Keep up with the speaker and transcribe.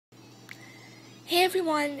Hey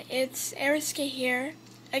everyone, it's Sasuke here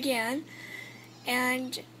again,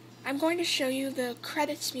 and I'm going to show you the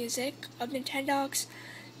credits music of Nintendogs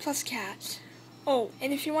Cats. Oh,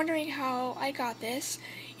 and if you're wondering how I got this,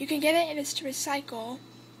 you can get it in Mr. Recycle,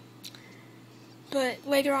 but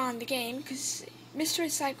later on in the game, because Mr.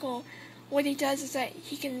 Recycle, what he does is that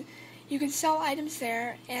you can sell items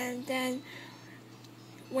there, and then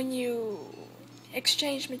when you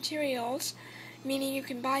exchange materials, meaning you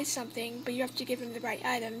can buy something, but you have to give him the right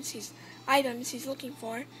items he's looking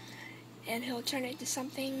for, and he'll turn it into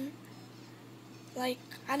something like,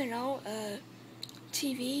 I don't know, a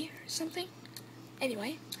TV or something.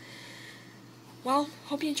 Anyway, well,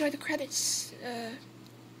 hope you enjoy the credits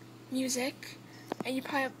music, and you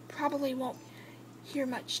probably won't hear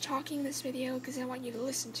much talking in this video because I want you to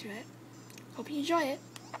listen to it. Hope you enjoy it.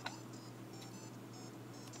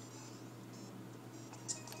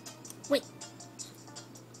 Wait.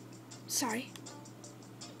 Sorry.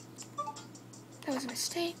 That was a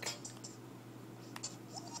mistake.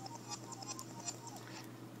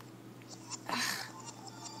 Ugh.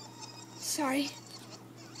 Sorry.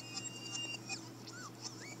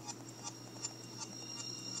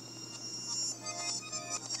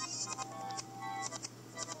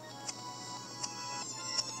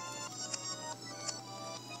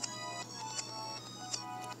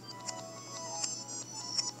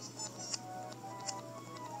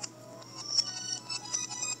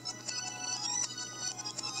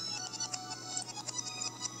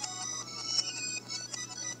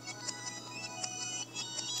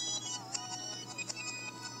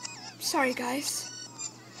 Sorry, guys.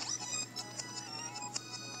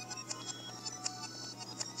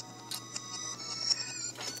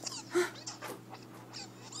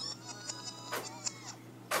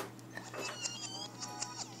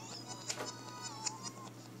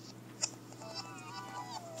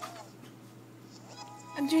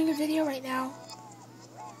 I'm doing a video right now.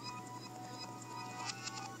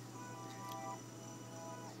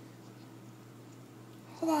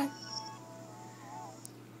 Hold on.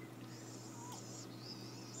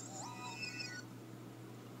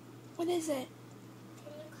 What is it?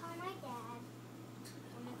 Can you call my dad?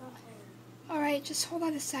 I'm gonna go home. Alright, just hold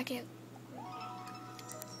on a second.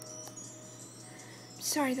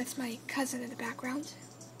 Sorry, that's my cousin in the background.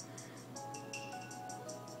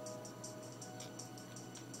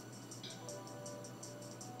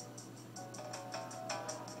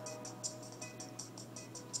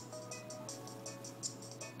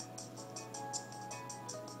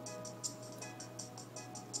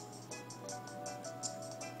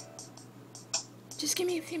 Just give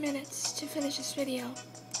me a few minutes to finish this video.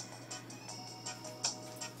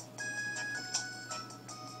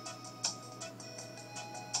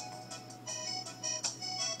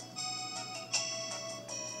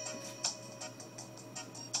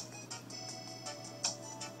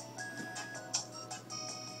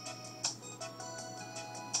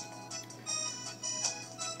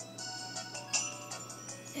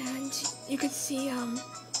 And you can see,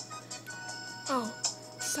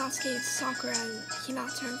 Sasuke, Sakura, and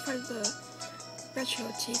Hinata are in front of the retro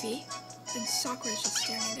TV, and Sakura's just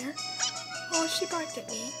standing there. Oh, she barked at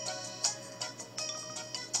me.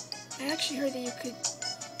 I actually heard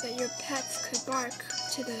that your pets could bark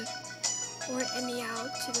to the, or meow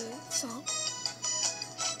to the song.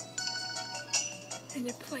 And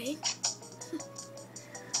they're playing.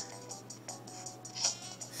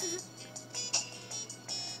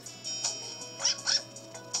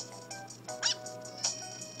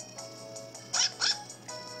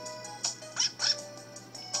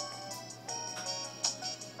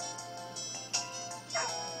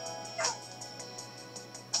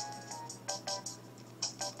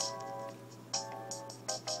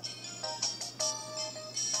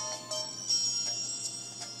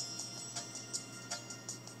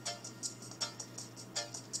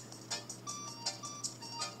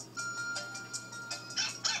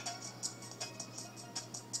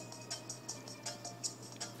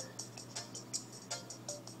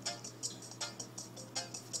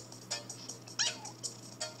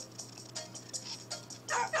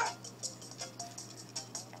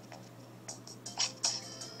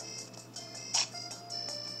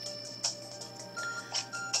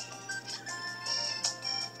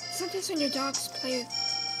 Sometimes when your dogs play,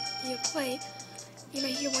 you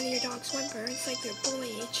might hear one of your dogs whimper. It's like they're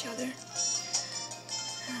bullying each other.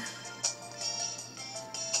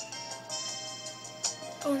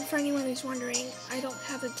 Oh, and for anyone who's wondering, I don't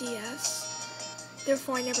have a DS.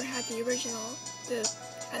 Therefore, I never had the original.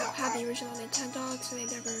 I don't have the original Nintendogs, and I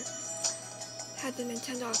never had the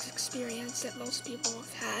Nintendogs experience that most people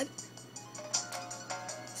have had.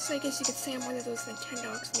 So I guess you could say I'm one of those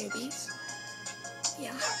Nintendogs newbies.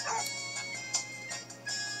 Yeah.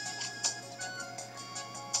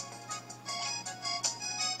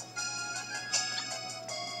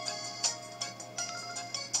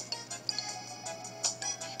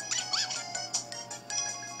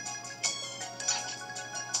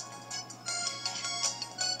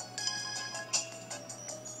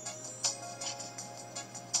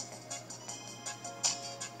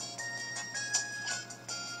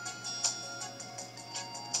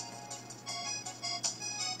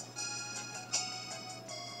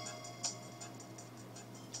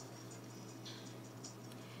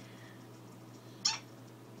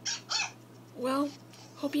 Well,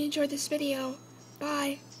 hope you enjoyed this video.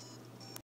 Bye.